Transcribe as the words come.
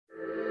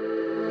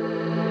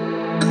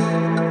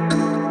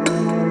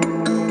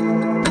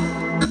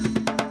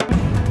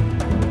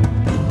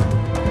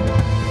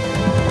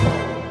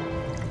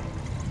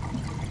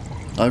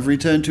I've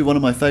returned to one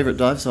of my favourite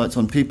dive sites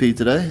on Phi-Phi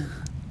today.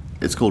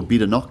 It's called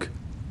Beat a Knock,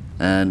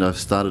 and I've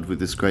started with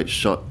this great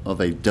shot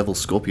of a devil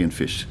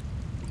scorpionfish.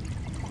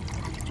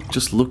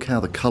 Just look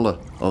how the colour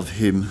of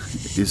him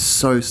is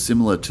so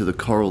similar to the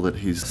coral that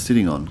he's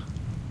sitting on.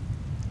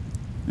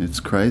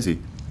 It's crazy.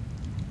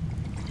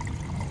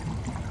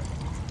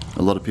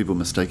 A lot of people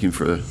mistake him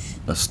for a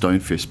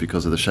stonefish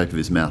because of the shape of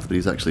his mouth, but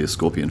he's actually a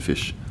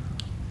scorpionfish.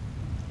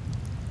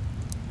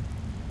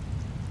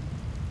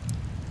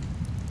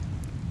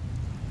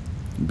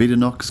 Beat a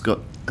Knock's got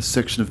a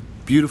section of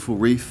beautiful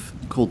reef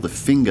called the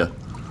Finger,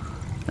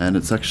 and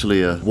it's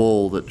actually a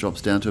wall that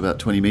drops down to about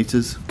 20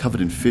 meters, covered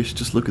in fish.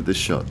 Just look at this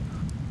shot.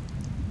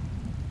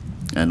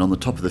 And on the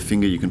top of the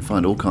Finger you can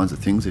find all kinds of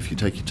things if you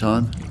take your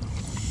time.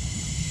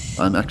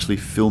 I'm actually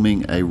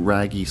filming a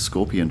raggy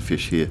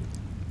scorpionfish here.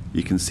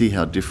 You can see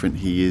how different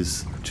he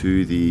is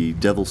to the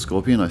devil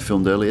scorpion I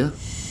filmed earlier,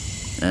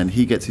 and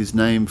he gets his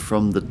name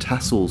from the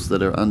tassels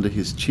that are under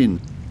his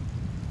chin.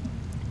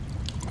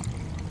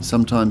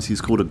 Sometimes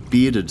he's called a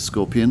bearded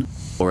scorpion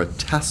or a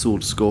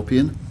tasseled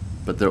scorpion,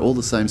 but they're all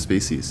the same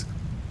species.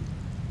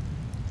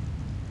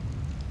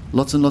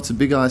 Lots and lots of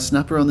big eye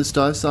snapper on this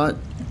dive site,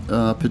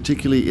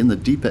 particularly in the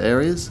deeper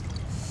areas,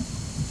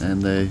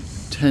 and they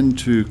tend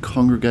to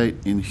congregate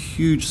in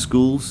huge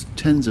schools,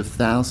 tens of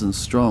thousands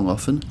strong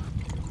often,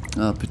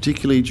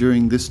 particularly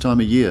during this time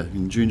of year,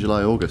 in June,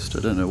 July, August.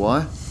 I don't know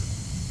why.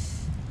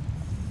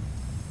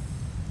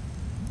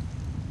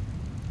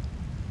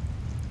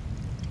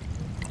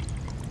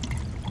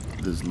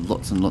 There's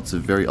lots and lots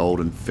of very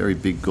old and very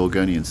big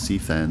gorgonian sea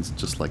fans,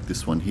 just like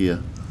this one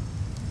here.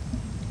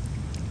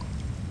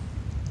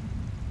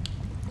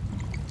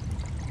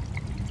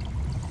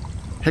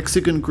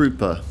 Hexagon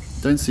grouper.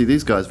 Don't see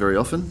these guys very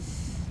often.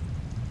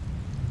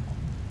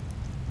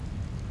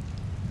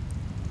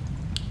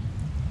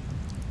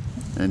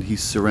 And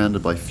he's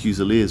surrounded by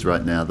fusiliers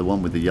right now. The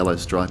one with the yellow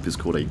stripe is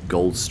called a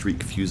gold streak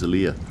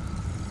fusilier.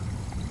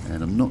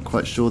 And I'm not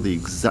quite sure the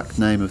exact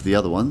name of the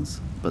other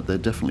ones, but they're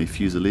definitely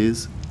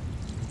fusiliers.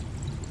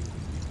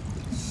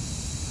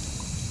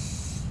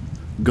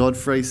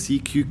 Godfrey sea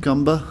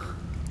cucumber.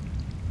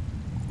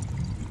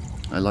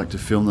 I like to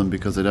film them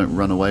because they don't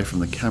run away from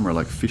the camera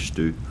like fish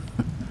do.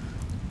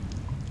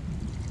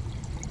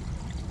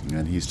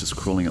 And he's just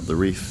crawling up the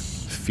reef,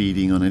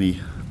 feeding on any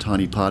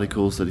tiny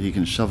particles that he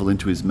can shovel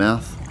into his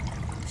mouth.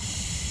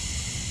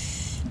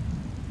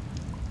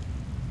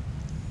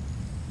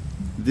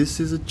 This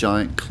is a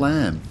giant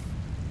clam,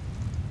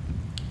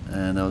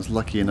 and I was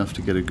lucky enough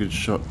to get a good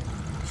shot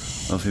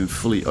of him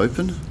fully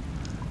open.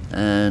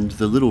 And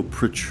the little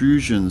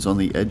protrusions on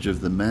the edge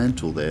of the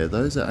mantle there,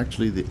 those are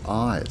actually the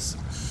eyes,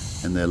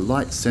 and they're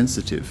light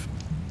sensitive.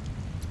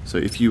 So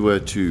if you were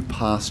to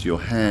pass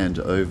your hand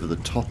over the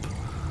top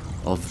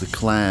of the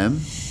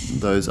clam,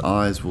 those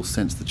eyes will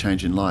sense the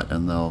change in light,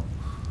 and they'll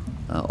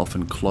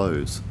often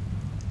close.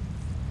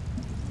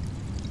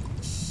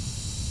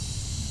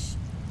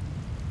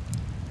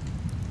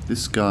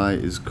 This guy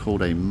is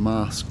called a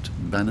masked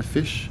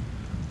bannerfish.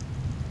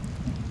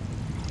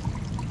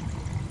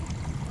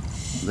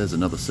 There's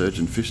another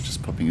surgeonfish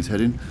just popping his head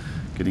in,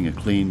 getting a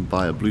clean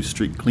by a blue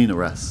streak cleaner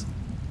wrasse.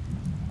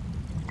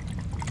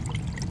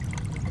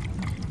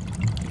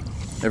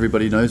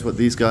 Everybody knows what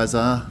these guys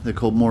are. They're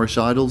called Moorish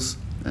idols,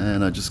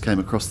 and I just came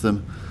across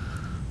them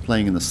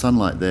playing in the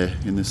sunlight there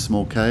in this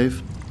small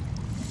cave.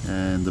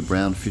 And the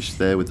brown fish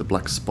there with the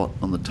black spot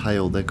on the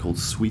tail, they're called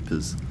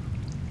sweepers.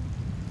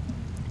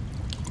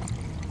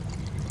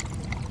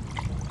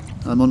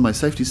 I'm on my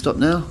safety stop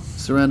now,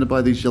 surrounded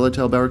by these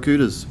yellowtail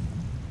barracudas.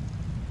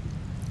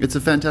 It's a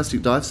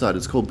fantastic dive site.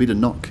 It's called Beat a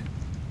Knock.